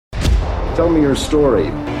Tell me your story.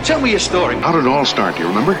 Tell me your story. How did it all start? Do you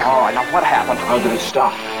remember? Oh, now what happened? How did it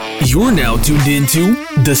stop? You're now tuned into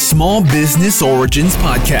the Small Business Origins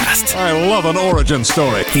Podcast. I love an origin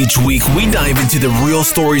story. Each week, we dive into the real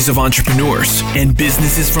stories of entrepreneurs and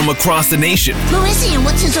businesses from across the nation. Who is he and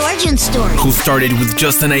what's his origin story? Who started with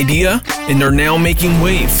just an idea and are now making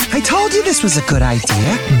waves. I told you this was a good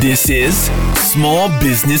idea. This is Small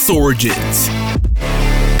Business Origins.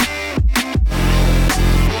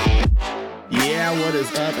 What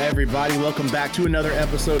is up, everybody? Welcome back to another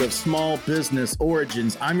episode of Small Business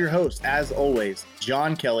Origins. I'm your host, as always,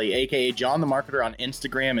 John Kelly, aka John the Marketer on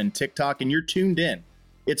Instagram and TikTok, and you're tuned in.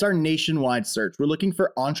 It's our nationwide search. We're looking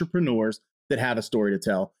for entrepreneurs that have a story to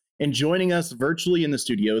tell. And joining us virtually in the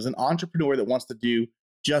studio is an entrepreneur that wants to do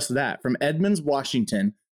just that. From Edmonds,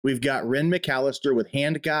 Washington, we've got Wren McCallister with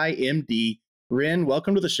HandGuyMD. Wren,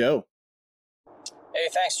 welcome to the show. Hey,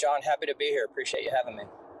 thanks, John. Happy to be here. Appreciate you having me.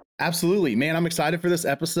 Absolutely, man. I'm excited for this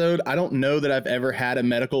episode. I don't know that I've ever had a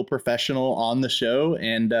medical professional on the show.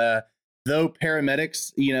 And though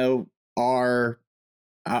paramedics, are,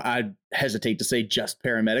 I hesitate to say just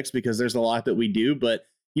paramedics because there's a lot that we do. But,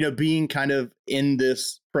 being kind of in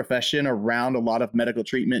this profession around a lot of medical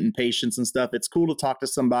treatment and patients and stuff, it's cool to talk to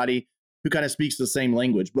somebody who kind of speaks the same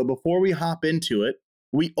language. But before we hop into it,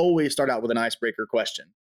 we always start out with an icebreaker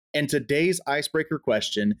question. And today's icebreaker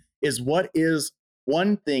question is, what is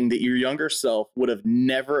one thing that your younger self would have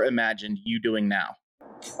never imagined you doing now?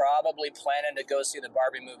 Probably planning to go see the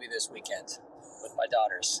Barbie movie this weekend with my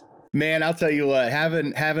daughters. Man, I'll tell you what,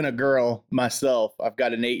 having a girl myself, I've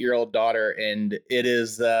got an 8-year-old daughter, and it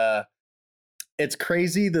is, it's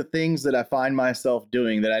crazy the things that I find myself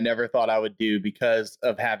doing that I never thought I would do because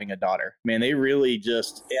of having a daughter. Man, they really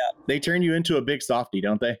they turn you into a big softie,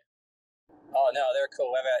 don't they? Oh, no, they're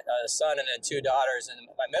cool. I have a son and then 2 daughters, and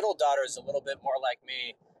my middle daughter is a little bit more like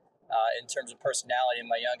me in terms of personality, and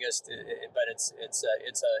my youngest, but it's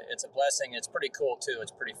a blessing. It's pretty cool, too.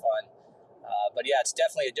 It's pretty fun. But, yeah, it's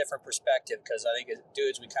definitely a different perspective because I think as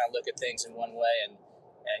dudes, we kind of look at things in one way, and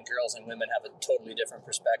girls and women have a totally different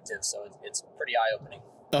perspective, so it's pretty eye-opening.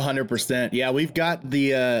 100%. Yeah, we've got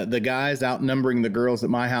the guys outnumbering the girls at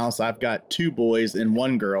my house. I've got 2 boys and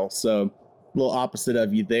 1 girl, so a little opposite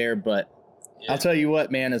of you there, but yeah. I'll tell you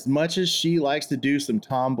what, man, as much as she likes to do some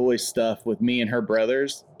tomboy stuff with me and her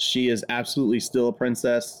brothers, she is absolutely still a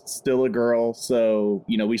princess, still a girl. So,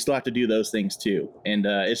 we still have to do those things too. And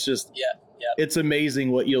it's just, it's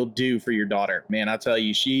amazing what you'll do for your daughter. Man, I'll tell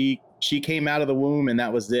you, she came out of the womb and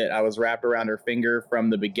that was it. I was wrapped around her finger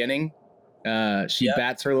from the beginning. She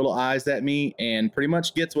bats her little eyes at me and pretty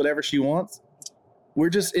much gets whatever she wants.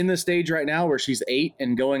 We're just in this stage right now where she's 8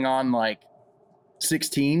 and going on like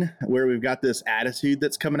 16, where we've got this attitude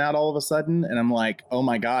that's coming out all of a sudden, and I'm like, oh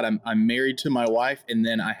my God, I'm married to my wife, and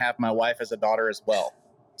then I have my wife as a daughter as well.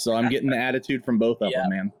 So I'm getting the attitude from both of them,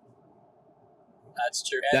 man. That's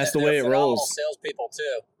true. And that's the way it rolls. Salespeople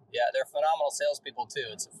too. Yeah, they're phenomenal salespeople too.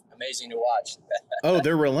 It's amazing to watch. Oh,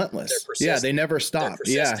 they're relentless. They're persistent. Yeah, they never stop.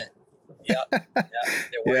 Yeah. They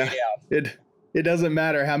wear you down. It doesn't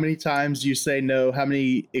matter how many times you say no, how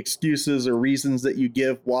many excuses or reasons that you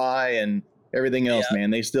give why, and everything else,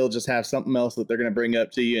 man. They still just have something else that they're going to bring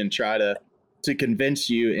up to you and try to convince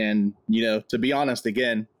you. And, to be honest,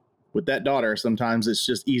 again, with that daughter, sometimes it's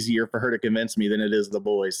just easier for her to convince me than it is the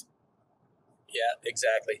boys. Yeah,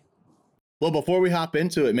 exactly. Well, before we hop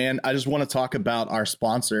into it, man, I just want to talk about our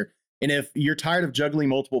sponsor. And if you're tired of juggling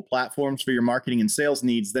multiple platforms for your marketing and sales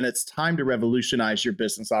needs, then it's time to revolutionize your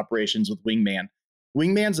business operations with Wingman.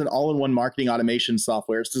 Wingman's an all-in-one marketing automation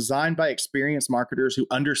software. It's designed by experienced marketers who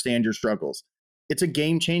understand your struggles. It's a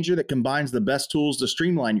game changer that combines the best tools to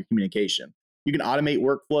streamline your communication. You can automate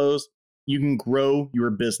workflows. You can grow your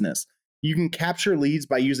business. You can capture leads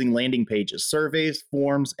by using landing pages, surveys,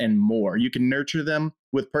 forms, and more. You can nurture them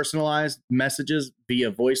with personalized messages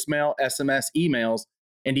via voicemail, SMS, emails,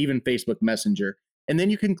 and even Facebook Messenger. And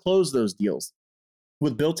then you can close those deals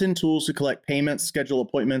with built-in tools to collect payments, schedule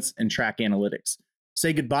appointments, and track analytics.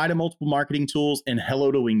 Say goodbye to multiple marketing tools and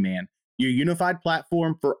hello to Wingman, your unified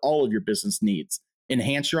platform for all of your business needs.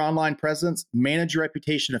 Enhance your online presence, manage your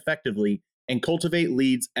reputation effectively, and cultivate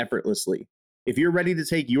leads effortlessly. If you're ready to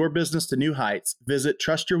take your business to new heights, visit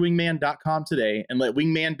trustyourwingman.com today and let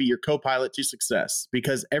Wingman be your co-pilot to success,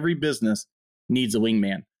 because every business needs a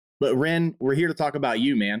wingman. But Wren, we're here to talk about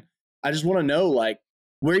you, man. I just want to know,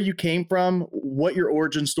 where you came from, what your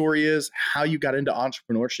origin story is, how you got into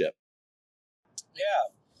entrepreneurship.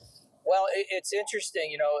 Yeah. Well, it's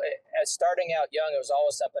interesting, as starting out young, it was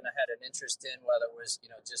always something I had an interest in, whether it was,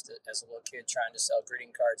 just as a little kid trying to sell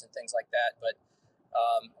greeting cards and things like that. But,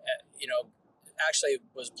 actually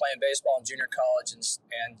was playing baseball in junior college and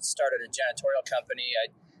started a janitorial company.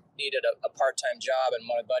 I needed a part-time job, and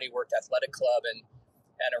my buddy worked athletic club, and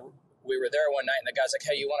we were there one night, and the guy's like,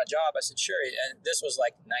 "Hey, you want a job?" I said, "Sure." And this was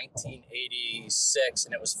like 1986,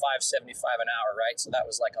 and it was $5.75 an hour, right? So that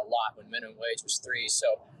was like a lot when minimum wage was $3.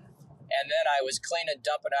 So, and then I was cleaning,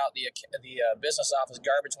 dumping out the business office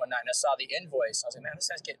garbage one night, and I saw the invoice. I was like, "Man, this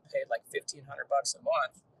guy's getting paid like $1,500 a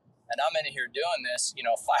month, and I'm in here doing this,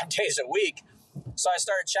 5 days a week." So I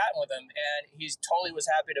started chatting with him, and he totally was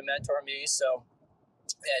happy to mentor me. So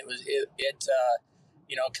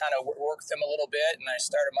kind of worked with him a little bit, and I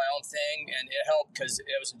started my own thing, and it helped because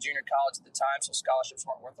it was in junior college at the time, so scholarships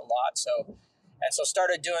weren't worth a lot. So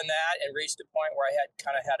started doing that and reached a point where I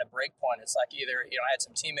had a break point. It's like either, I had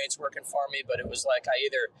some teammates working for me, but it was like I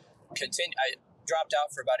dropped out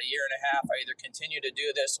for about a year and a half. I either continue to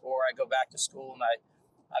do this or I go back to school, and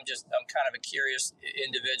I'm kind of a curious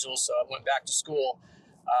individual, so I went back to school.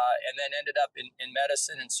 And then ended up in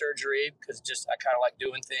medicine and surgery because I kind of like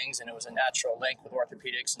doing things, and it was a natural link with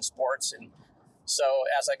orthopedics and sports. And so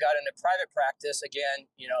as I got into private practice, again,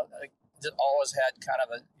 I always had kind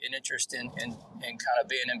of an interest in kind of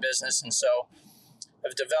being in business. And so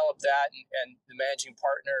I've developed that and the managing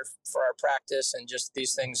partner for our practice, and just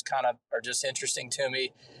these things kind of are just interesting to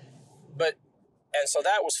me. And so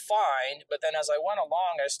that was fine. But then as I went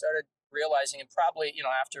along, I started realizing, and probably,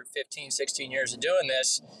 after 15, 16 years of doing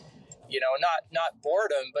this, not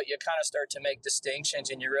boredom, but you kind of start to make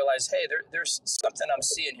distinctions, and you realize, hey, there's something I'm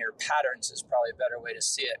seeing here. Patterns is probably a better way to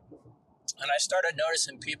see it. And I started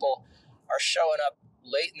noticing people are showing up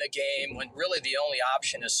late in the game when really the only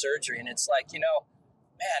option is surgery. And it's like,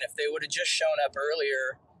 man, if they would have just shown up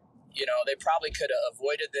earlier, they probably could have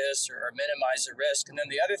avoided this or minimized the risk. And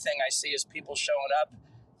then the other thing I see is people showing up,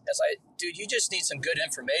 it's like, dude, you just need some good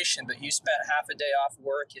information, but you spent half a day off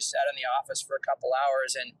work, you sat in the office for a couple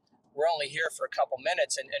hours, and we're only here for a couple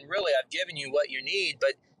minutes, and really I've given you what you need,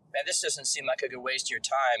 but man, this doesn't seem like a good waste of your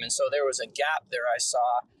time. And so there was a gap there I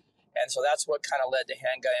saw, and so that's what kind of led to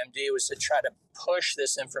HandGuyMD, was to try to push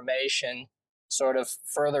this information sort of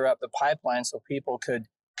further up the pipeline so people could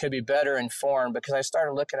be better informed, because I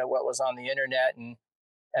started looking at what was on the internet, and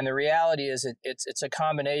the reality is it's a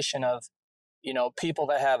combination of people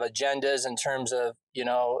that have agendas in terms of,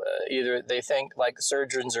 either they think like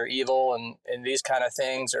surgeons are evil and these kind of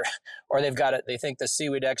things, or they think the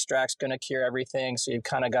seaweed extract's going to cure everything. So you've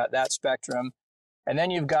kind of got that spectrum. And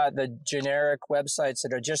then you've got the generic websites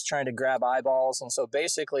that are just trying to grab eyeballs. And so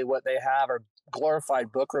basically what they have are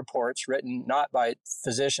glorified book reports written not by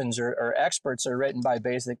physicians or experts, are written by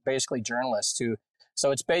basically journalists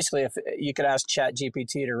So it's basically, if you could ask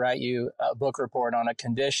ChatGPT to write you a book report on a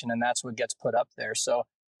condition, and that's what gets put up there. So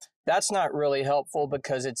that's not really helpful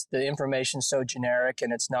because the information's so generic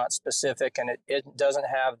and it's not specific, and it doesn't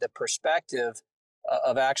have the perspective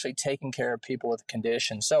of actually taking care of people with a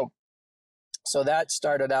condition. So that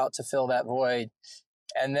started out to fill that void.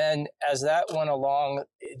 And then as that went along,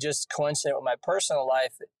 just coincident with my personal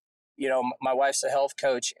life, my wife's a health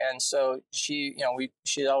coach. And so she's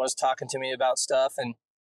always talking to me about stuff. And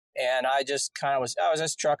I just I was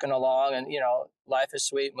just trucking along, and, life is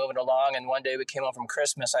sweet, moving along. And one day we came home from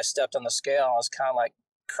Christmas, I stepped on the scale, and I was kind of like,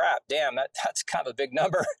 crap, damn, that's kind of a big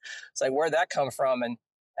number. It's like, where'd that come from? And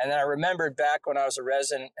then I remembered back when I was a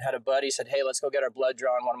resident, had a buddy said, hey, let's go get our blood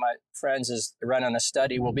drawn. One of my friends is running a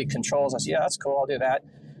study, will be controls. I said, yeah, that's cool, I'll do that.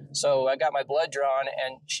 So I got my blood drawn,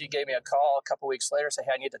 and she gave me a call a couple weeks later, said,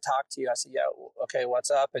 hey, I need to talk to you. I said, yeah, okay,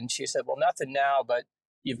 what's up? And she said, well, nothing now, but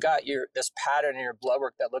you've got this pattern in your blood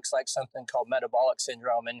work that looks like something called metabolic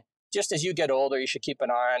syndrome. And just as you get older, you should keep an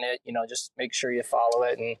eye on it, just make sure you follow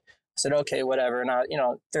it. And I said, okay, whatever. And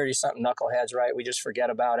 30-something knuckleheads, right? We just forget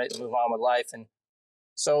about it and move on with life. And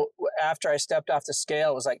so after I stepped off the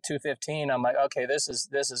scale, it was like 215. I'm like, okay, this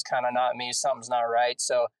is kind of not me. Something's not right.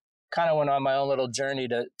 So kind of went on my own little journey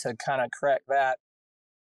to kind of correct that.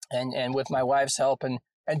 And with my wife's help, and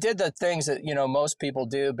did the things that, most people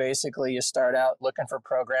do. Basically, you start out looking for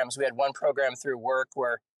programs. We had one program through work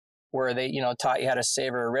where they, taught you how to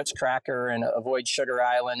savor a Ritz cracker and avoid Sugar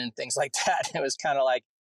Island and things like that. It was kind of like,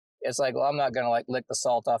 it's like, well, I'm not going to lick the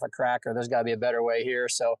salt off a cracker. There's got to be a better way here.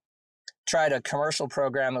 So tried a commercial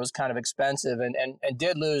program that was kind of expensive and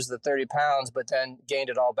did lose the 30 pounds, but then gained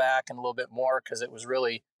it all back and a little bit more because it was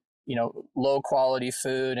really, low quality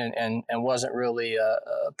food and wasn't really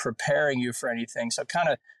preparing you for anything. So kind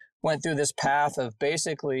of went through this path of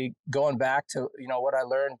basically going back to, what I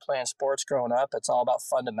learned playing sports growing up. It's all about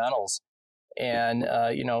fundamentals and,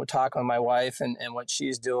 talking with my wife and what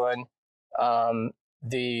she's doing.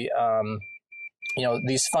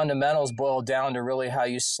 these fundamentals boil down to really how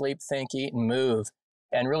you sleep, think, eat, and move.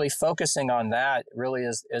 And really focusing on that really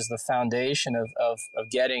is the foundation of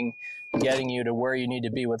getting you to where you need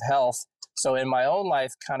to be with health. So in my own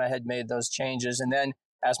life, kind of had made those changes. And then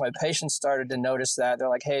as my patients started to notice that, they're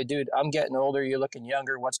like, hey, dude, I'm getting older. You're looking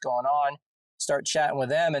younger. What's going on? Start chatting with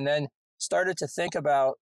them. And then started to think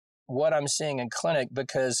about what I'm seeing in clinic,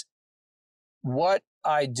 because what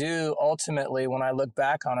I do ultimately when I look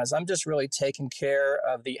back on it is I'm just really taking care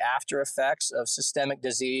of the after effects of systemic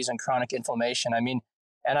disease and chronic inflammation. I mean,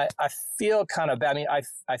 and I feel kind of bad. I mean,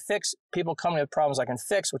 I fix people coming with problems I can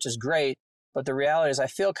fix, which is great. But the reality is I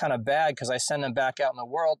feel kind of bad because I send them back out in the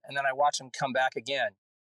world and then I watch them come back again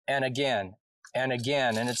and again and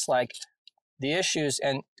again. And it's like the issues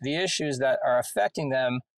that are affecting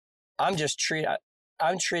them, I'm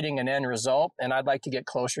treating an end result, and I'd like to get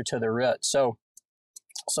closer to the root. So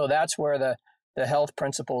that's where the health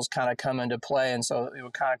principles kind of come into play. And so we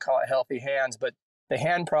would kind of call it healthy hands, but the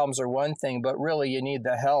hand problems are one thing, but really you need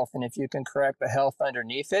the health. And if you can correct the health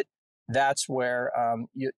underneath it, that's where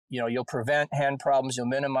you'll prevent hand problems, you'll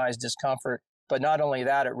minimize discomfort. But not only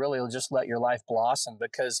that, it really will just let your life blossom,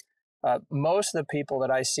 because most of the people that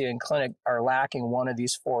I see in clinic are lacking one of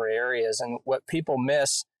these four areas. And what people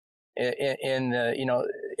miss in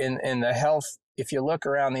the health, if you look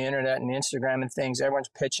around the internet and Instagram and things, everyone's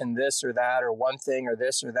pitching this or that or one thing or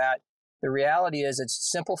this or that. The reality is it's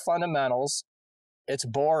simple fundamentals. It's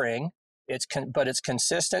boring. But it's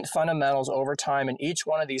consistent fundamentals over time. And each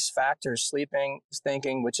one of these factors, sleeping,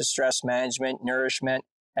 thinking, which is stress management, nourishment,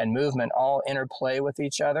 and movement, all interplay with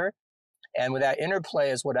each other. And with that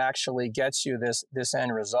interplay is what actually gets you this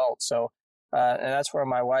end result. So, and that's where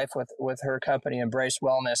my wife with her company, Embrace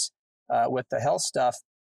Wellness, with the health stuff,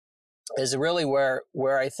 is really where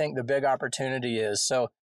I think the big opportunity is. So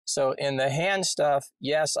in the hand stuff,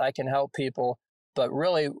 yes, I can help people, but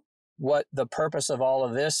really what the purpose of all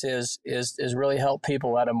of this is really help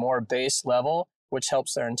people at a more base level, which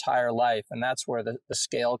helps their entire life. And that's where the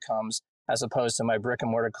scale comes, as opposed to my brick and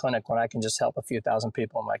mortar clinic when I can just help a few thousand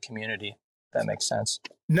people in my community. If that makes sense.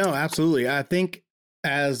 No, absolutely. I think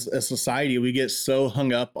as a society, we get so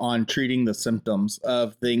hung up on treating the symptoms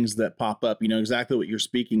of things that pop up, exactly what you're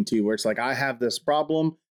speaking to, where it's like, I have this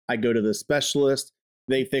problem, I go to the specialist,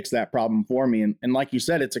 they fix that problem for me. And like you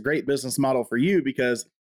said, it's a great business model for you, because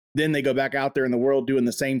then they go back out there in the world doing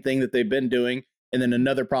the same thing that they've been doing. And then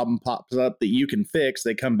another problem pops up that you can fix.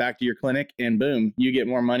 They come back to your clinic and boom, you get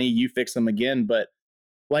more money, you fix them again. But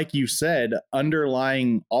like you said,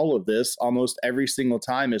 underlying all of this almost every single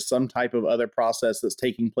time is some type of other process that's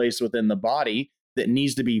taking place within the body that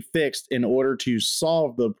needs to be fixed in order to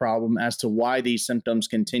solve the problem as to why these symptoms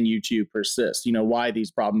continue to persist, why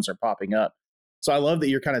these problems are popping up. So I love that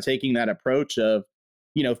you're kind of taking that approach of,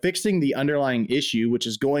 fixing the underlying issue, which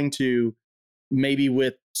is going to maybe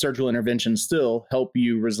with surgical intervention still help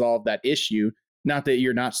you resolve that issue. Not that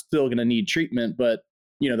you're not still going to need treatment, but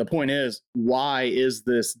the point is, why is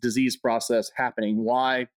this disease process happening?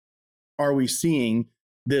 Why are we seeing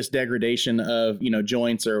this degradation of,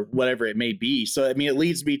 joints or whatever it may be? So, I mean, it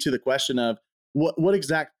leads me to the question of what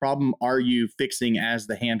exact problem are you fixing as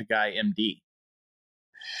the HandGuyMD?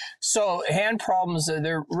 So hand problems,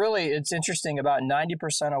 it's interesting. About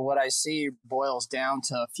 90% of what I see boils down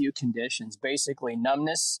to a few conditions, basically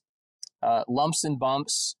numbness, lumps and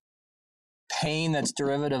bumps, pain that's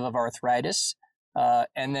derivative of arthritis,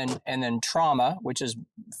 and then trauma, which is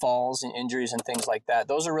falls and injuries and things like that.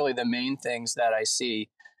 Those are really the main things that I see.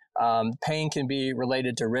 Pain can be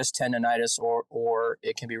related to wrist tendonitis or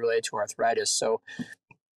it can be related to arthritis. So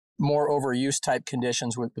more overuse type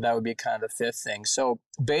conditions, that would be kind of the fifth thing. So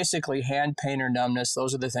basically hand pain or numbness,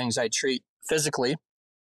 those are the things I treat physically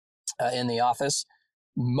in the office.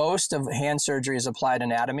 Most of hand surgery is applied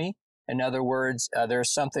anatomy. In other words,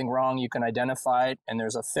 there's something wrong, you can identify it, and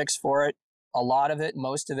there's a fix for it. A lot of it,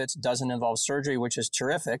 most of it doesn't involve surgery, which is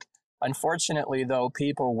terrific. Unfortunately, though,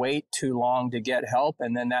 people wait too long to get help,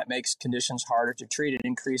 and then that makes conditions harder to treat. It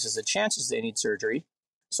increases the chances they need surgery.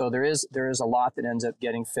 So there is a lot that ends up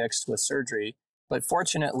getting fixed with surgery. But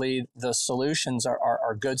fortunately, the solutions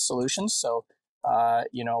are good solutions. So, I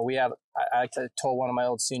told one of my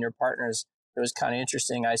old senior partners, it was kind of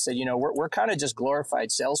interesting. I said, we're kind of just glorified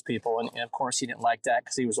salespeople. And of course, he didn't like that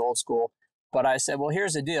because he was old school. But I said, well,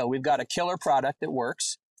 here's the deal. We've got a killer product that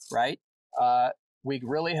works, right? We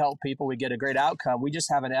really help people. We get a great outcome. We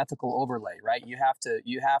just have an ethical overlay, right? You have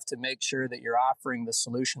to make sure that you're offering the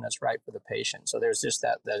solution that's right for the patient. So there's just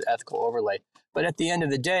that ethical overlay. But at the end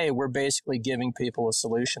of the day, we're basically giving people a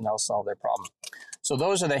solution that'll solve their problem. So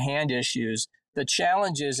those are the hand issues. the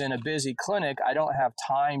challenge is in a busy clinic, I don't have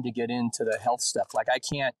time to get into the health stuff. Like I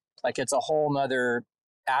can't, like it's a whole nother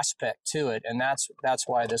aspect to it. And that's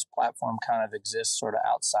why this platform kind of exists sort of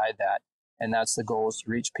outside that. And that's the goal, is to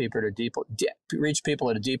reach people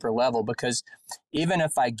at a deeper level, because even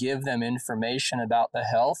if I give them information about the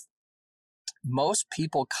health, most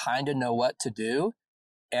people kind of know what to do.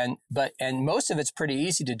 And most of it's pretty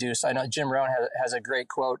easy to do. So I know Jim Rohn has a great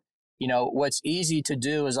quote, what's easy to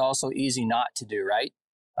do is also easy not to do, right?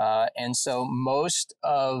 And so most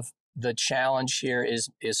of the challenge here is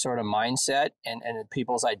sort of mindset and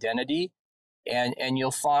people's identity. And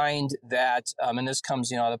you'll find that, and this comes,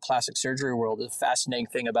 the plastic surgery world, the fascinating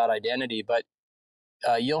thing about identity, but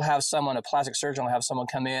you'll have a plastic surgeon will have someone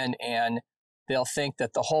come in and they'll think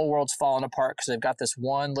that the whole world's falling apart because they've got this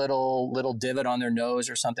one little divot on their nose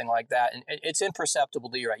or something like that. And it's imperceptible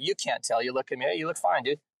to you, right? You can't tell. You look at me, hey, you look fine,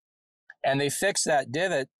 dude. And they fix that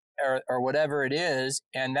divot or whatever it is,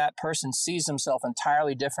 and that person sees himself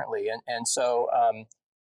entirely differently. And so,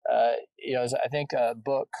 I think a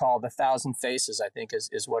book called 1,000 Faces, I think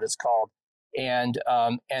is what it's called. And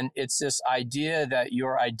it's this idea that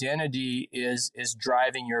your identity is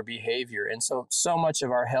driving your behavior. And so much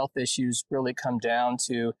of our health issues really come down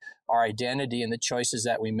to our identity and the choices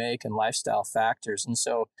that we make and lifestyle factors. And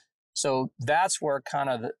so that's where kind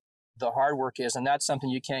of the hard work is. And that's something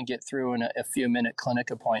you can't get through in a few minute clinic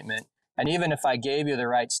appointment. And even if I gave you the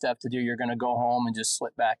right stuff to do, you're going to go home and just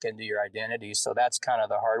slip back into your identity. So that's kind of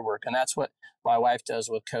the hard work. And that's what my wife does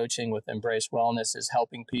with coaching, with Embrace Wellness, is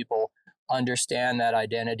helping people understand that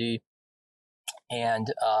identity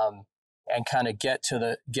and kind of get to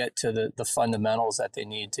the fundamentals that they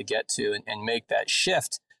need to get to and make that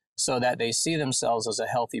shift so that they see themselves as a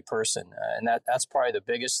healthy person. And that's probably the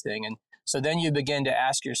biggest thing. And so then you begin to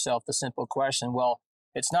ask yourself the simple question, well,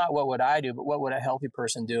 it's not what would I do, but what would a healthy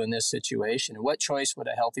person do in this situation? And what choice would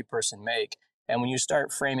a healthy person make? And when you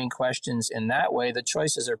start framing questions in that way, the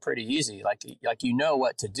choices are pretty easy. Like you know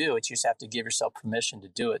what to do. It's you just have to give yourself permission to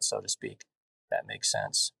do it, so to speak. That makes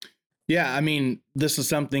sense. Yeah, I mean, this is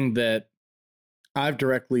something that I've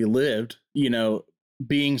directly lived,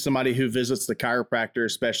 being somebody who visits the chiropractor,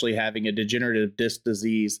 especially having a degenerative disc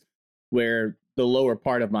disease where the lower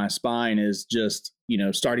part of my spine is just,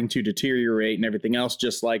 starting to deteriorate and everything else,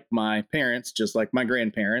 just like my parents, just like my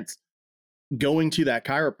grandparents. Going to that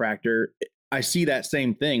chiropractor, I see that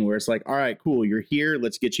same thing where it's like, all right, cool, you're here.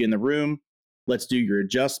 Let's get you in the room. Let's do your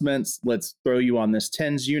adjustments. Let's throw you on this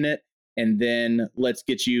TENS unit. And then let's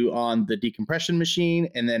get you on the decompression machine.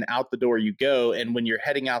 And then out the door you go. And when you're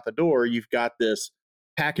heading out the door, you've got this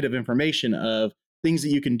packet of information of things that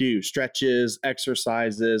you can do, stretches,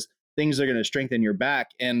 exercises, things that are going to strengthen your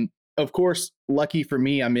back. And of course, lucky for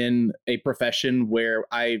me, I'm in a profession where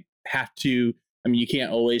I have to, you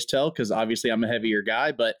can't always tell because obviously I'm a heavier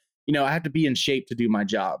guy, but I have to be in shape to do my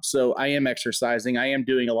job. So I am exercising. I am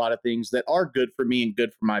doing a lot of things that are good for me and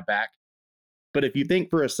good for my back. But if you think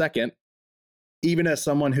for a second, even as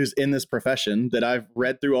someone who's in this profession, that I've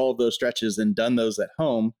read through all of those stretches and done those at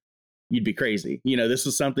home, you'd be crazy. This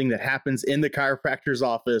is something that happens in the chiropractor's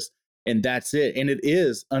office, and that's it. And it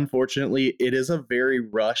is, unfortunately, it is a very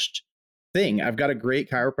rushed thing. I've got a great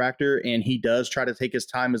chiropractor, and he does try to take his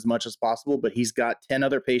time as much as possible, but he's got 10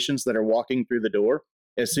 other patients that are walking through the door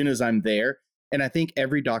as soon as I'm there. And I think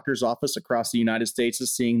every doctor's office across the United States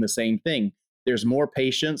is seeing the same thing. There's more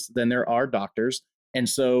patients than there are doctors. And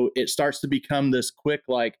so it starts to become this quick,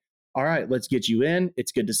 like, all right, let's get you in.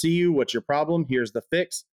 It's good to see you. What's your problem? Here's the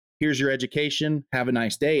fix. Here's your education. Have a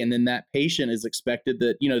nice day. And then that patient is expected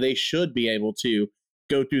that, they should be able to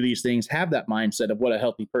go through these things, have that mindset of what a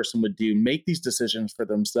healthy person would do, make these decisions for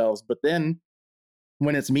themselves. But then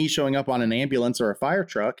when it's me showing up on an ambulance or a fire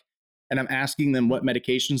truck and I'm asking them what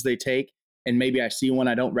medications they take, and maybe I see one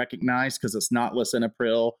I don't recognize because it's not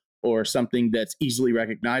lisinopril or something that's easily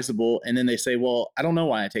recognizable. And then they say, well, I don't know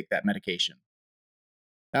why I take that medication.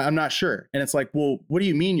 I'm not sure. And it's like, well, what do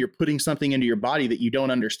you mean you're putting something into your body that you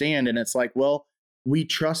don't understand? And it's like, well, we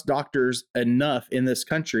trust doctors enough in this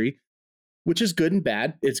country, which is good and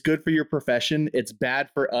bad. It's good for your profession. It's bad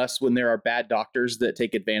for us when there are bad doctors that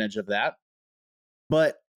take advantage of that.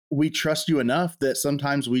 But we trust you enough that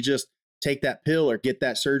sometimes we just take that pill or get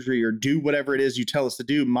that surgery or do whatever it is you tell us to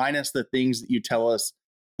do, minus the things that you tell us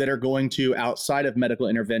that are going to, outside of medical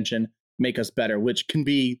intervention, make us better, which can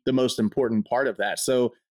be the most important part of that.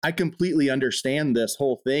 So I completely understand this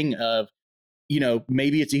whole thing of,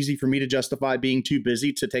 maybe it's easy for me to justify being too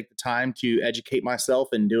busy to take the time to educate myself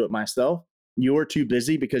and do it myself. You're too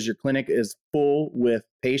busy because your clinic is full with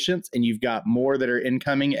patients and you've got more that are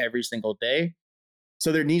incoming every single day.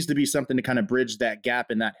 So there needs to be something to kind of bridge that gap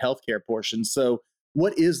in that healthcare portion. So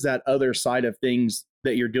what is that other side of things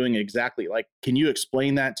that you're doing exactly? Like, can you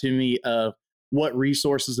explain that to me of what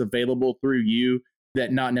resources available through you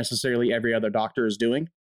that not necessarily every other doctor is doing?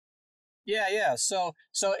 Yeah. So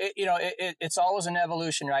it's always an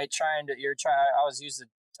evolution, right? I always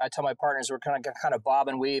I tell my partners we're kind of bob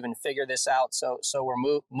and weave and figure this out. So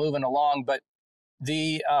we're moving along. But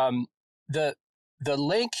the the the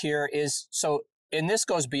link here is and this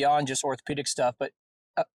goes beyond just orthopedic stuff, but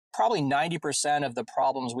probably 90% of the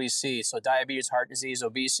problems we see, so diabetes, heart disease,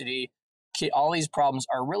 obesity, all these problems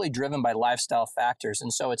are really driven by lifestyle factors.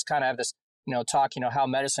 And so it's kind of this, talk, how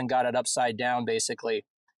medicine got it upside down, basically.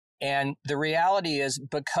 And the reality is,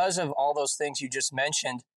 because of all those things you just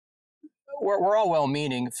mentioned, we're all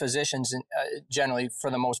well-meaning physicians, generally,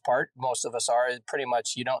 for the most part. Most of us are. Pretty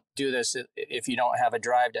much, you don't do this if you don't have a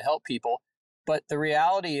drive to help people. But the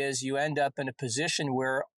reality is, you end up in a position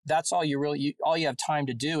where that's all all you have time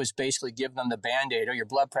to do is basically give them the Band-Aid, or your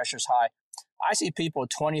blood pressure's high. I see people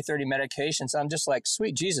with 20, 30 medications. I'm just like,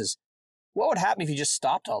 sweet Jesus, what would happen if you just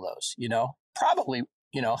stopped all those? Probably,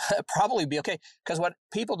 probably be okay. Because what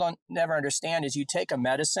people never understand is, you take a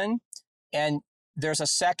medicine and there's a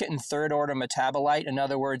second and third order metabolite. In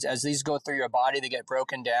other words, as these go through your body, they get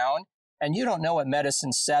broken down, and you don't know what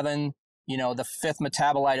medicine 7, the fifth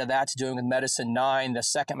metabolite of that's doing with medicine 9, the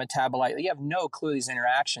second metabolite. You have no clue these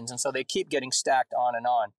interactions. And so they keep getting stacked on and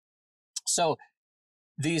on. So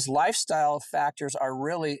these lifestyle factors are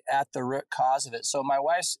really at the root cause of it. So my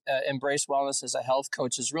wife's Embrace Wellness as a health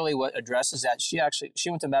coach is really what addresses that. She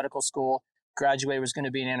went to medical school, graduated, was going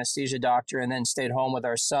to be an anesthesia doctor, and then stayed home with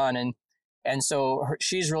our son. And so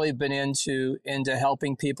she's really been into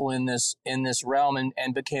helping people in this realm,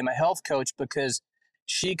 and became a health coach because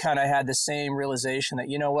she kind of had the same realization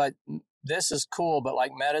that, this is cool, but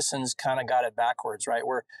like medicine's kind of got it backwards, right?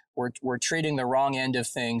 We're treating the wrong end of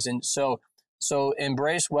things. And so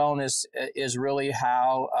Embrace Wellness is really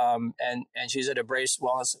how, and she's at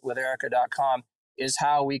embracewellnesswitherica.com, is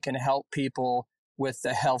how we can help people with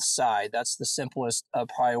the health side. That's the simplest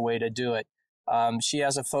probably way to do it. She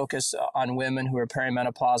has a focus on women who are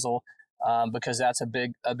perimenopausal, because that's a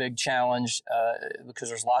big challenge, because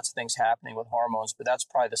there's lots of things happening with hormones, but that's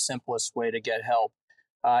probably the simplest way to get help.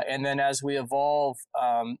 And then as we evolve,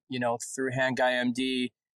 through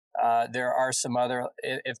HandGuyMD, there are some other,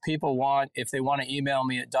 if they want to email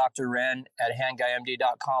me at Dr. Wren at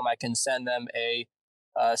handguymd.com, I can send them a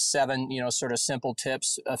 7, sort of simple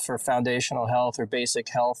tips for foundational health or basic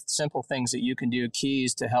health, simple things that you can do,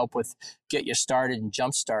 keys to help with, get you started and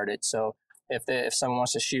jumpstart it. So if someone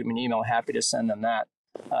wants to shoot me an email, happy to send them that.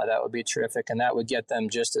 That would be terrific. And that would get them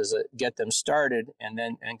get them started, and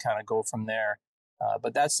kind of go from there.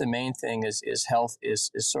 But that's the main thing is health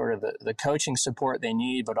is sort of the coaching support they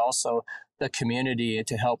need, but also the community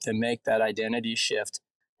to help them make that identity shift.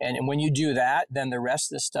 And when you do that, then the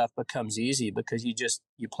rest of the stuff becomes easy, because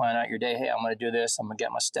you plan out your day. Hey, I'm going to do this. I'm going to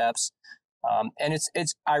get my steps. And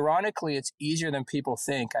it's ironically, it's easier than people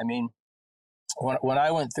think. I mean, when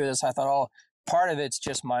I went through this, I thought, oh, part of it's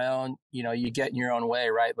just my own, you get in your own way,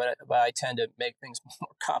 right? But I tend to make things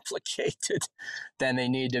more complicated than they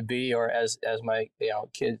need to be, or as my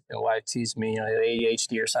kid and wife tease me,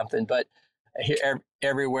 ADHD or something. But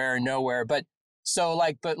everywhere and nowhere. But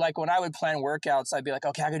when I would plan workouts, I'd be like,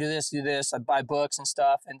 okay, I can do this. I'd buy books and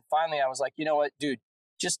stuff. And finally, I was like, you know what, dude,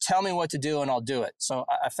 just tell me what to do and I'll do it. So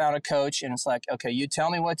I found a coach, and it's like, okay, you tell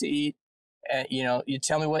me what to eat. And, you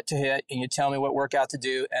tell me what to hit, and you tell me what workout to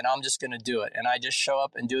do, and I'm just going to do it. And I just show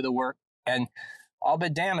up and do the work, and I'll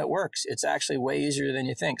bet damn it works. It's actually way easier than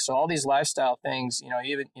you think. So all these lifestyle things,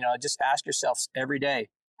 just ask yourself every day,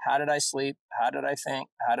 how did I sleep? How did I think?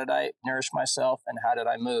 How did I nourish myself? And how did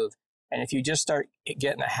I move? And if you just start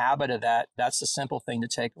getting the habit of that, that's the simple thing to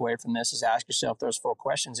take away from this, is ask yourself those 4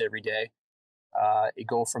 questions every day. You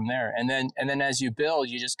go from there. And then as you build,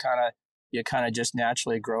 you kind of just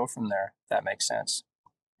naturally grow from there. If that makes sense.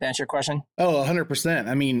 To answer your question? Oh, 100%.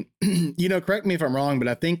 I mean, correct me if I'm wrong, but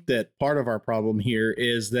I think that part of our problem here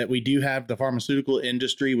is that we do have the pharmaceutical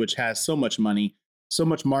industry, which has so much money, so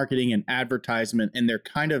much marketing and advertisement, and they're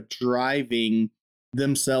kind of driving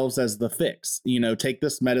themselves as the fix. Take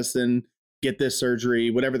this medicine, get this surgery,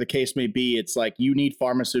 whatever the case may be. It's like you need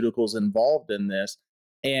pharmaceuticals involved in this.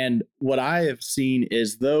 And what I have seen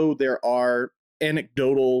is, though there are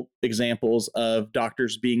anecdotal examples of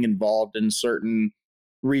doctors being involved in certain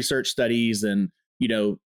research studies and,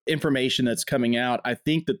 information that's coming out, I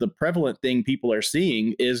think that the prevalent thing people are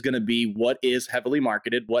seeing is going to be what is heavily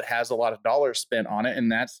marketed, what has a lot of dollars spent on it,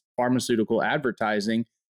 and that's pharmaceutical advertising.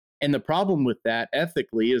 And the problem with that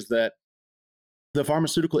ethically is that the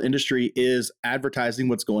pharmaceutical industry is advertising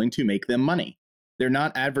what's going to make them money. They're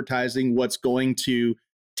not advertising what's going to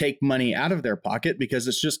take money out of their pocket because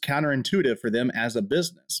it's just counterintuitive for them as a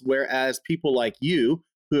business. Whereas people like you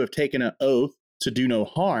who have taken an oath to do no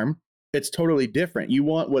harm, it's totally different. You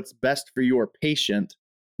want what's best for your patient,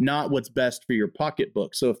 not what's best for your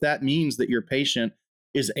pocketbook. So if that means that your patient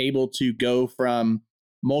is able to go from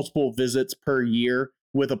multiple visits per year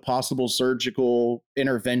with a possible surgical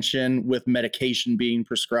intervention, with medication being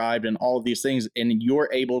prescribed and all of these things, and you're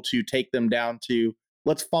able to take them down to,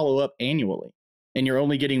 let's follow up annually, and you're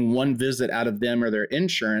only getting one visit out of them or their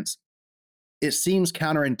insurance, it seems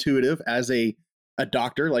counterintuitive as a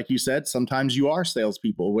doctor. Like you said, sometimes you are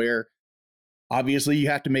salespeople where obviously you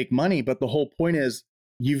have to make money, but the whole point is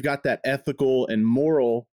you've got that ethical and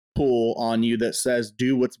moral pull on you that says,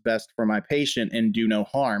 do what's best for my patient and do no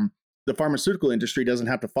harm. The pharmaceutical industry doesn't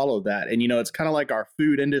have to follow that. And, it's kind of like our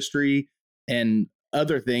food industry and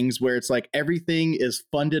other things where it's like everything is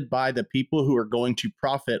funded by the people who are going to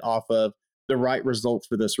profit off of the right results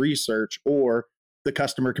for this research or the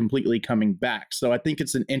customer completely coming back. So I think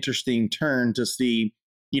it's an interesting turn to see,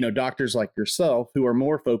 doctors like yourself who are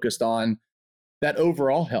more focused on that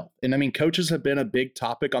overall health. And I mean, coaches have been a big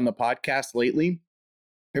topic on the podcast lately.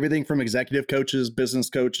 Everything from executive coaches, business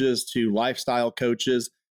coaches to lifestyle coaches.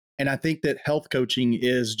 And I think that health coaching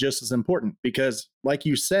is just as important because, like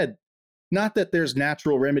you said, not that there's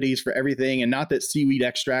natural remedies for everything and not that seaweed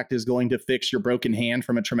extract is going to fix your broken hand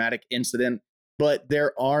from a traumatic incident, but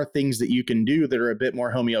there are things that you can do that are a bit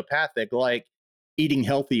more homeopathic, like eating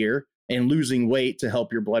healthier and losing weight to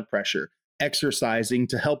help your blood pressure, exercising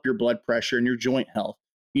to help your blood pressure and your joint health,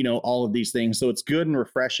 all of these things. So it's good and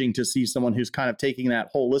refreshing to see someone who's kind of taking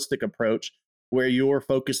that holistic approach where you're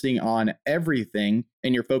focusing on everything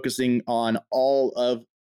and you're focusing on all of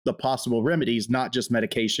the possible remedies, not just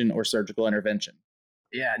medication or surgical intervention.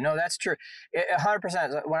 Yeah, no, that's true.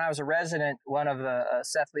 100%. When I was a resident, one of the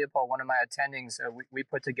Seth Leopold, one of my attendings, we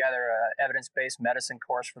put together an evidence-based medicine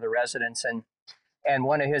course for the residents, and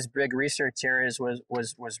one of his big research areas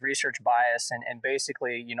was research bias, and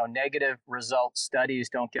basically, negative result studies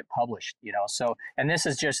don't get published, So, and this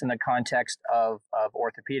is just in the context of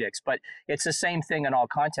orthopedics, but it's the same thing in all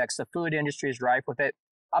contexts. The food industry is rife with it.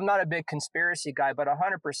 I'm not a big conspiracy guy, but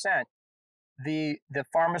 100%, the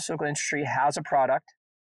pharmaceutical industry has a product,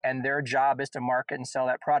 and their job is to market and sell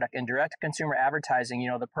that product. In direct to consumer advertising,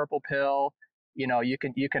 the purple pill, you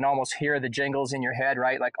can almost hear the jingles in your head,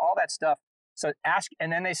 right? Like all that stuff. So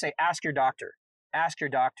and then they say, ask your doctor,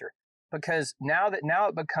 because now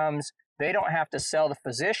it becomes, they don't have to sell the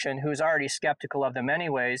physician who's already skeptical of them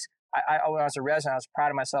anyways. When I was a resident, I was proud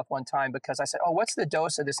of myself one time because I said, oh, what's the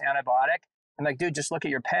dose of this antibiotic? I'm like, dude, just look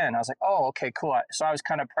at your pen. I was like, oh, okay, cool. So I was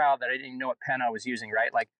kind of proud that I didn't even know what pen I was using,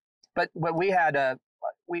 right? Like, but we had a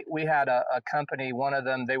company, one of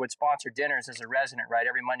them, they would sponsor dinners as a resident, right?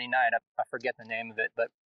 Every Monday night. I forget the name of it, but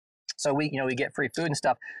so we get free food and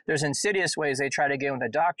stuff. There's insidious ways they try to get with the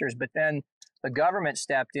doctors, but then the government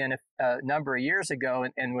stepped in a number of years ago,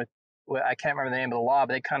 and with I can't remember the name of the law,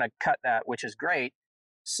 but they kind of cut that, which is great.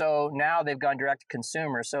 So now they've gone direct to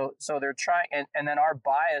consumer. So they're trying, and then our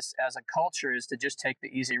bias as a culture is to just take the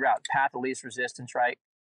easy route, path of least resistance, right?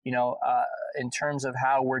 In terms of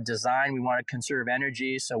how we're designed, we want to conserve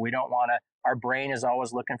energy, so we don't want to. Our brain is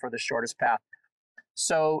always looking for the shortest path.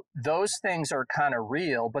 So those things are kind of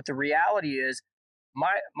real, but the reality is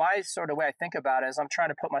my sort of way I think about it is I'm trying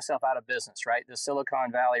to put myself out of business, right? The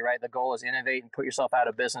Silicon Valley, right? The goal is innovate and put yourself out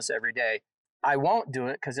of business every day. I won't do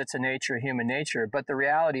it because it's a nature of human nature. But the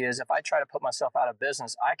reality is if I try to put myself out of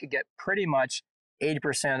business, I could get pretty much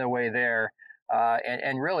 80% of the way there.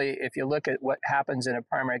 And really, if you look at what happens in a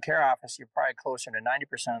primary care office, you're probably closer to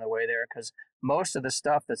 90% of the way there because most of the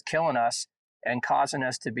stuff that's killing us and causing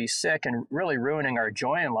us to be sick and really ruining our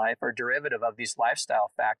joy in life are derivative of these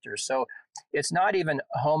lifestyle factors. So it's not even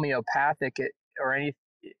homeopathic or anything.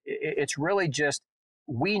 It's really just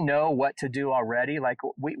we know what to do already. Like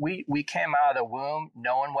we came out of the womb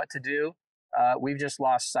knowing what to do. We've just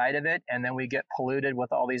lost sight of it, and then we get polluted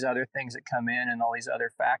with all these other things that come in and all these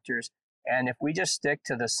other factors. And if we just stick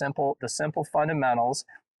to the simple fundamentals,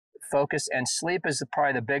 focus, and sleep is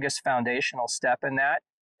probably the biggest foundational step in that.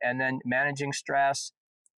 And then managing stress,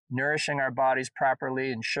 nourishing our bodies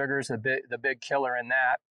properly, and sugar's the big killer in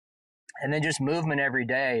that. And then just movement every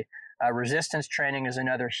day. Resistance training is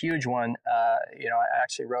another huge one. I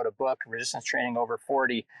actually wrote a book, Resistance Training Over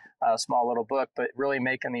 40, a small little book, but really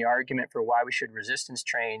making the argument for why we should resistance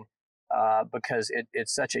train because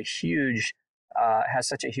it's such a huge, has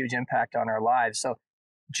such a huge impact on our lives. So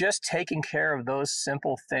just taking care of those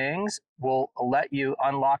simple things will let you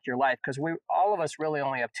unlock your life, because all of us really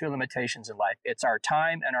only have two limitations in life. It's our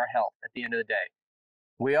time and our health at the end of the day.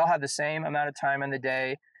 We all have the same amount of time in the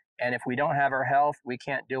day. And if we don't have our health, we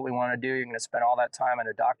can't do what we want to do. You're going to spend all that time in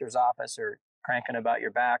a doctor's office or cranking about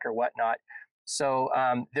your back or whatnot. So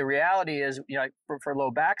the reality is, for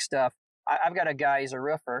low back stuff, I've got a guy, he's a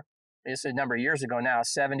roofer. This is a number of years ago now,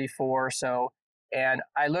 74 or so. And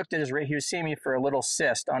I looked at his wrist. He was seeing me for a little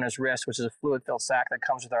cyst on his wrist, which is a fluid-filled sac that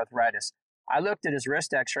comes with arthritis. I looked at his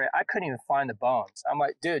wrist x-ray. I couldn't even find the bones. I'm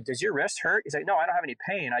like, dude, does your wrist hurt? He's like, no, I don't have any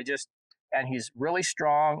pain. And he's really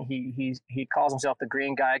strong. He calls himself the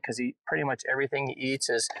green guy because he pretty much everything he eats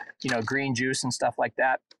is, green juice and stuff like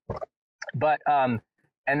that. But,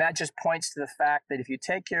 and that just points to the fact that if you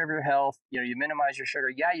take care of your health, you minimize your sugar.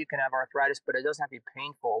 Yeah, you can have arthritis, but it doesn't have to be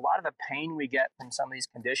painful. A lot of the pain we get from some of these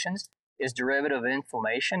conditions is derivative of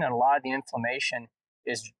inflammation, and a lot of the inflammation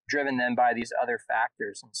is driven then by these other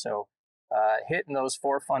factors. And so hitting those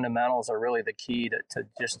four fundamentals are really the key to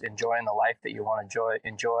just enjoying the life that you want to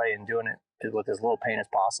enjoy and doing it with as little pain as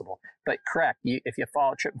possible. But correct, if you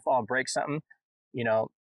trip and fall and break something, no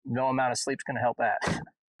amount of sleep's going to help that.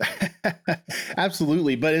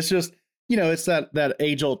 Absolutely. But it's just, it's that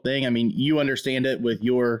age old thing. I mean, you understand it with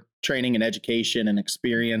your training and education and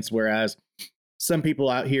experience, whereas some people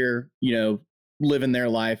out here, living their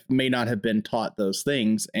life may not have been taught those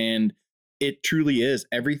things. And it truly is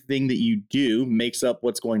everything that you do makes up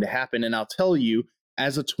what's going to happen. And I'll tell you,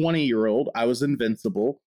 as a 20-year-old, I was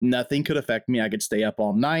invincible. Nothing could affect me. I could stay up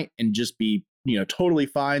all night and just be, totally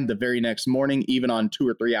fine the very next morning, even on 2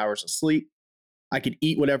 or 3 hours of sleep. I could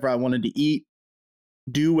eat whatever I wanted to eat,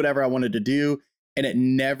 do whatever I wanted to do, and it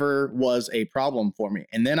never was a problem for me.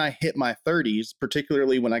 And then I hit my 30s,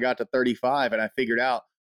 particularly when I got to 35, and I figured out,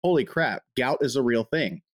 holy crap, gout is a real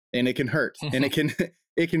thing, and it can hurt, and it can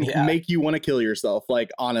make you want to kill yourself.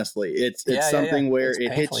 Like, honestly, it's something where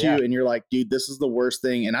it hits you and you're like, dude, this is the worst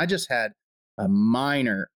thing. And I just had a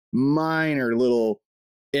minor little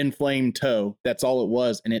inflamed toe. That's all it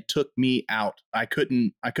was. And it took me out. I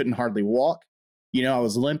couldn't hardly walk. I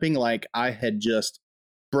was limping like I had just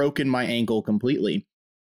broken my ankle completely.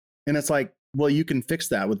 And it's like, well, you can fix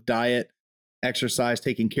that with diet, exercise,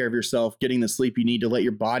 taking care of yourself, getting the sleep you need to let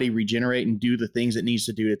your body regenerate and do the things it needs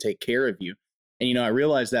to do to take care of you. And, I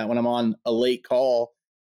realized that when I'm on a late call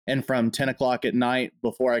and from 10 o'clock at night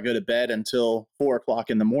before I go to bed until 4 o'clock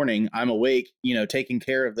in the morning, I'm awake, taking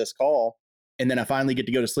care of this call. And then I finally get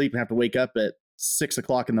to go to sleep and have to wake up at 6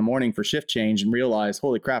 o'clock in the morning for shift change and realize,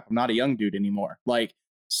 holy crap, I'm not a young dude anymore. Like,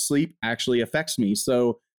 sleep actually affects me.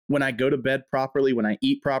 So when I go to bed properly, when I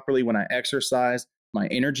eat properly, when I exercise, my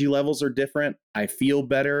energy levels are different. I feel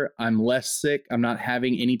better. I'm less sick. I'm not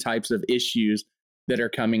having any types of issues that are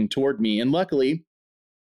coming toward me. And luckily,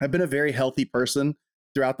 I've been a very healthy person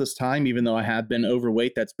throughout this time, even though I have been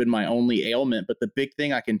overweight. That's been my only ailment. But the big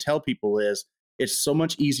thing I can tell people is it's so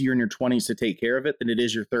much easier in your 20s to take care of it than it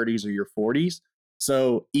is your 30s or your 40s.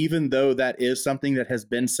 So even though that is something that has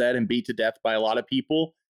been said and beat to death by a lot of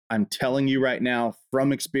people, I'm telling you right now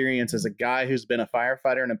from experience as a guy who's been a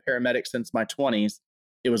firefighter and a paramedic since my 20s,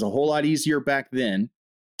 it was a whole lot easier back then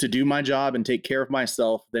to do my job and take care of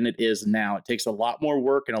myself than it is now. It takes a lot more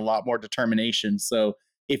work and a lot more determination. So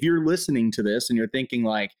if you're listening to this and you're thinking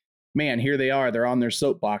like, man, here they are, they're on their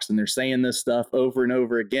soapbox and they're saying this stuff over and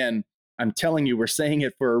over again, I'm telling you, we're saying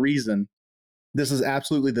it for a reason. This is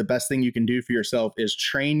absolutely the best thing you can do for yourself is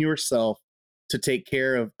train yourself to take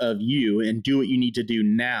care of you and do what you need to do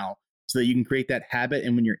now so that you can create that habit.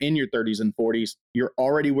 And when you're in your 30s and 40s, you're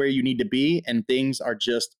already where you need to be and things are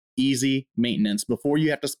just easy maintenance before you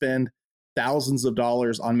have to spend thousands of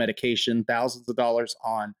dollars on medication, thousands of dollars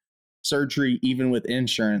on surgery, even with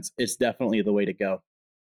insurance. It's definitely the way to go.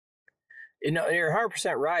 You're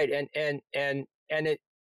 100% right. And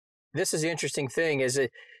this is the interesting thing is it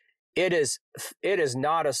is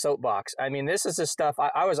not a soapbox. I mean, this is the stuff.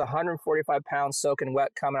 I was 145 pounds soaking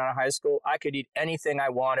wet coming out of high school. I could eat anything I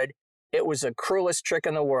wanted. It was the cruelest trick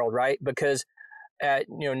in the world, right? Because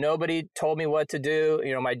nobody told me what to do.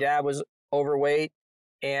 My dad was overweight,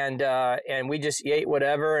 and we just ate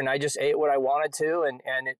whatever, and I just ate what I wanted to,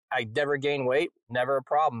 I never gained weight, never a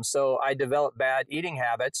problem. So I developed bad eating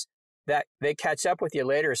habits that they catch up with you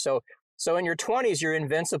later. So in your 20s, you're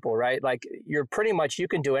invincible, right? Like you're pretty much, you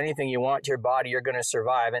can do anything you want to your body, you're going to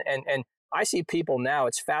survive. And I see people now,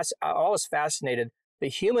 I'm always fascinated. The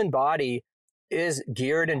human body is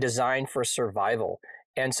geared and designed for survival.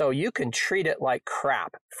 And so you can treat it like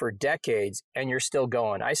crap for decades and you're still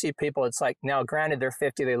going. I see people, it's like, now granted they're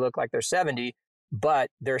 50, they look like they're 70, but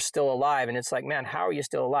they're still alive. And it's like, man, how are you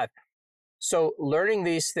still alive? So learning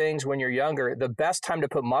these things when you're younger, the best time to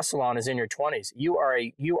put muscle on is in your 20s. You are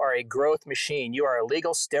a growth machine. You are a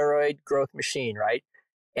legal steroid growth machine, right?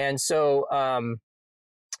 And so,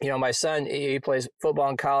 my son, he plays football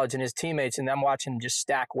in college, and his teammates, and I'm watching him just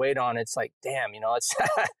stack weight on. It's like, damn, it's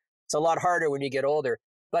it's a lot harder when you get older.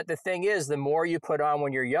 But the thing is, the more you put on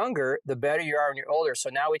when you're younger, the better you are when you're older. So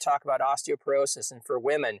now we talk about osteoporosis, and for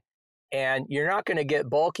women, and you're not going to get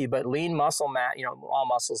bulky, but lean muscle mass, all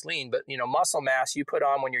muscles lean, but, muscle mass you put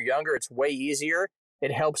on when you're younger, it's way easier.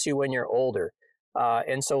 It helps you when you're older.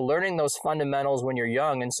 And so learning those fundamentals when you're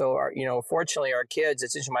young. And so, fortunately, our kids,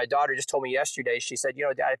 it's interesting. My daughter just told me yesterday, she said,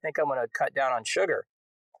 Dad, I think I'm going to cut down on sugar.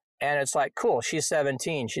 And it's like, cool. She's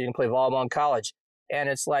 17. She didn't play volleyball in college. And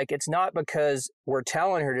it's like, it's not because we're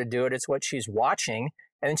telling her to do it. It's what she's watching.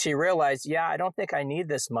 And then she realized, yeah, I don't think I need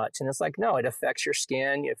this much. And it's like, no, it affects your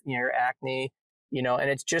skin, your acne, and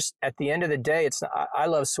it's just, at the end of the day, it's not, I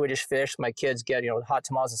love Swedish fish. My kids get, hot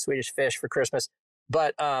tamales and Swedish fish for Christmas.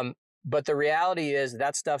 But the reality is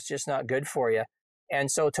that stuff's just not good for you.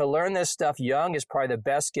 And so to learn this stuff young is probably the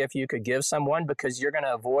best gift you could give someone, because you're going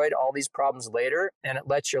to avoid all these problems later, and it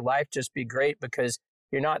lets your life just be great, because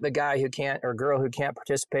you're not the guy who can't, or girl who can't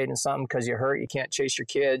participate in something because you're hurt. You can't chase your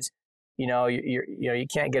kids. You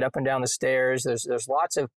can't get up and down the stairs. There's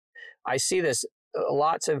lots of, I see this,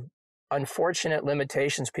 lots of unfortunate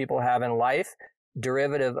limitations people have in life,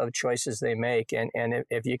 derivative of choices they make. And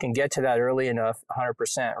if you can get to that early enough,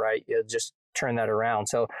 100%, right, you'll just turn that around.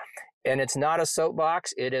 So, and it's not a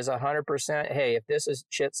soapbox. It is 100%. Hey, if this is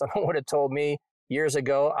shit someone would have told me years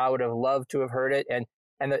ago, I would have loved to have heard it. And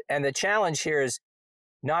the challenge here is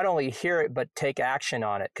not only hear it, but take action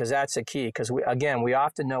on it, because that's the key. Because we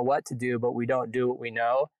often know what to do, but we don't do what we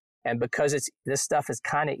know. And because this stuff is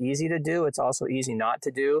kind of easy to do, it's also easy not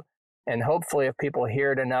to do. And hopefully, if people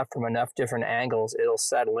hear it enough from enough different angles, it'll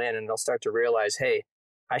settle in, and they'll start to realize, hey,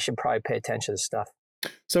 I should probably pay attention to this stuff.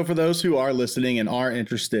 So for those who are listening and are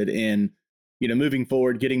interested in, moving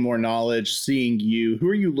forward, getting more knowledge, seeing you, who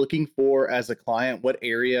are you looking for as a client? What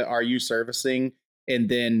area are you servicing? And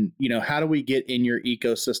then, how do we get in your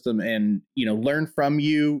ecosystem and, learn from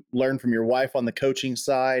you, learn from your wife on the coaching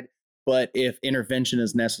side, but if intervention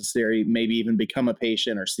is necessary, maybe even become a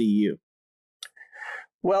patient or see you?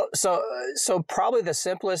 Well, so probably the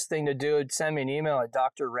simplest thing to do is send me an email at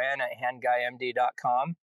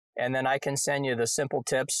drwren@handguymd.com. And then I can send you the simple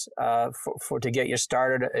tips to get you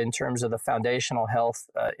started in terms of the foundational health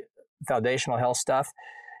stuff.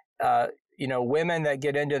 Women that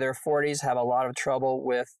get into their 40s have a lot of trouble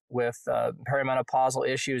with perimenopausal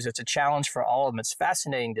issues. It's a challenge for all of them. It's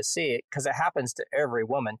fascinating to see it because it happens to every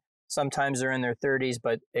woman. Sometimes they're in their 30s,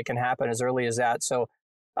 but it can happen as early as that. So,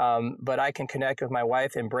 but I can connect with my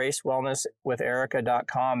wife.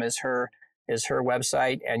 EmbraceWellnessWithErica.com is her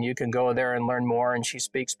website, and you can go there and learn more. And she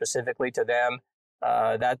speaks specifically to them.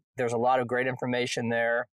 That there's a lot of great information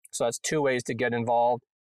there. So that's two ways to get involved.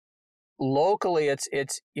 Locally, it's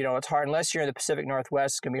hard unless you're in the Pacific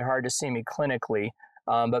Northwest. It's gonna be hard to see me clinically,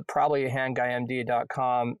 but probably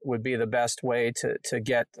HandGuyMD.com would be the best way to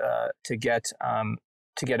get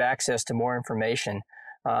access to more information.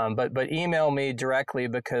 But email me directly,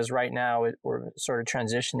 because right now we're sort of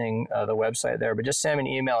transitioning the website there. But just send me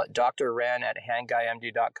an email at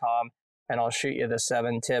drwren@handguymd.com, and I'll shoot you the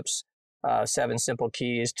 7 tips, 7 simple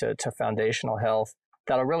keys to foundational health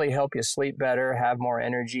that'll really help you sleep better, have more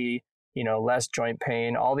energy, less joint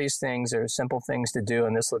pain. All these things are simple things to do,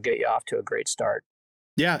 and this will get you off to a great start.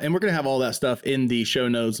 Yeah, and we're going to have all that stuff in the show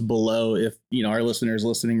notes below. If, our listeners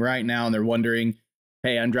listening right now and they're wondering,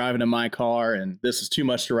 hey, I'm driving in my car and this is too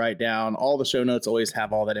much to write down, all the show notes always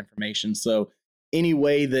have all that information. So any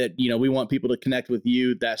way that, we want people to connect with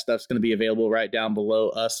you, that stuff's going to be available right down below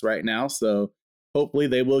us right now. So hopefully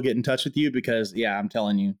they will get in touch with you, because, yeah, I'm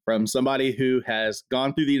telling you, from somebody who has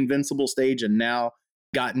gone through the invincible stage and now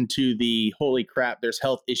gotten to the holy crap, there's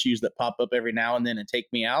health issues that pop up every now and then and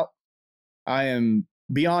take me out, I am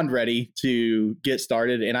beyond ready to get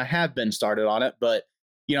started. And I have been started on it, but,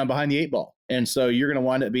 I'm behind the 8 ball. And so you're going to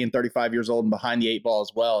wind up being 35 years old and behind the 8 ball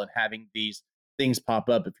as well, and having these things pop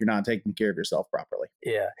up if you're not taking care of yourself properly.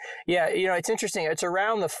 Yeah. It's interesting. It's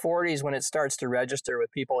around the 40s when it starts to register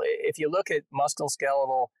with people. If you look at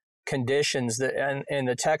musculoskeletal conditions and in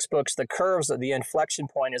the textbooks, the curves of the inflection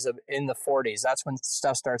point is in the 40s. That's when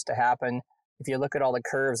stuff starts to happen. If you look at all the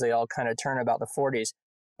curves, they all kind of turn about the 40s.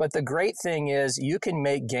 But the great thing is you can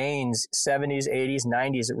make gains 70s, 80s,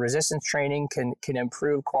 90s. Resistance training can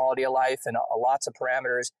improve quality of life and lots of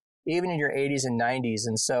parameters, even in your 80s and 90s.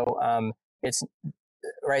 And so it's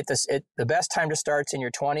right. The best time to start is in your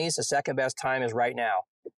 20s. The second best time is right now.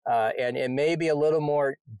 And it may be a little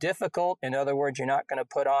more difficult. In other words, you're not going to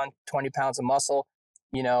put on 20 pounds of muscle,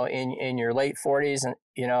 in your late 40s, and,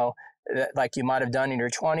 like you might have done in your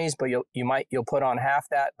 20s, but you'll put on half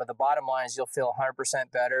that. But the bottom line is you'll feel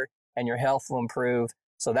 100% better and your health will improve.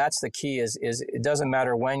 So that's the key is it doesn't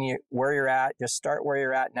matter where you're at, just start where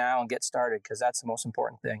you're at now and get started, because that's the most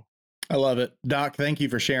important thing. I love it. Doc, thank you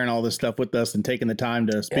for sharing all this stuff with us and taking the time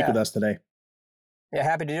to speak with us today. Yeah,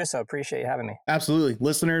 happy to do so. Appreciate you having me. Absolutely.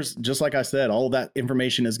 Listeners, just like I said, all of that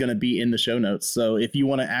information is going to be in the show notes. So if you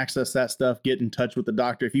want to access that stuff, get in touch with the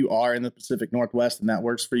doctor. If you are in the Pacific Northwest and that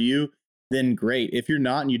works for you, then great. If you're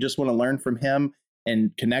not and you just want to learn from him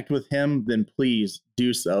and connect with him, then please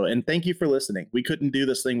do so. And thank you for listening. We couldn't do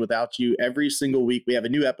this thing without you. Every single week we have a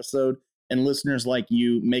new episode, and listeners like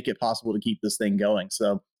you make it possible to keep this thing going.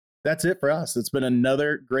 So that's it for us. It's been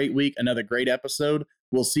another great week, another great episode.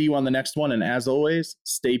 We'll see you on the next one. And as always,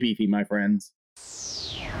 stay beefy, my friends.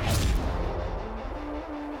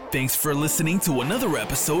 Thanks for listening to another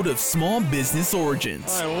episode of Small Business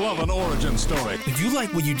Origins. I love an origin story. If you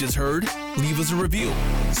like what you just heard, leave us a review,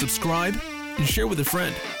 subscribe, and share with a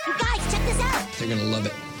friend. You guys, check this out. They're going to love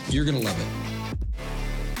it. You're going to love it.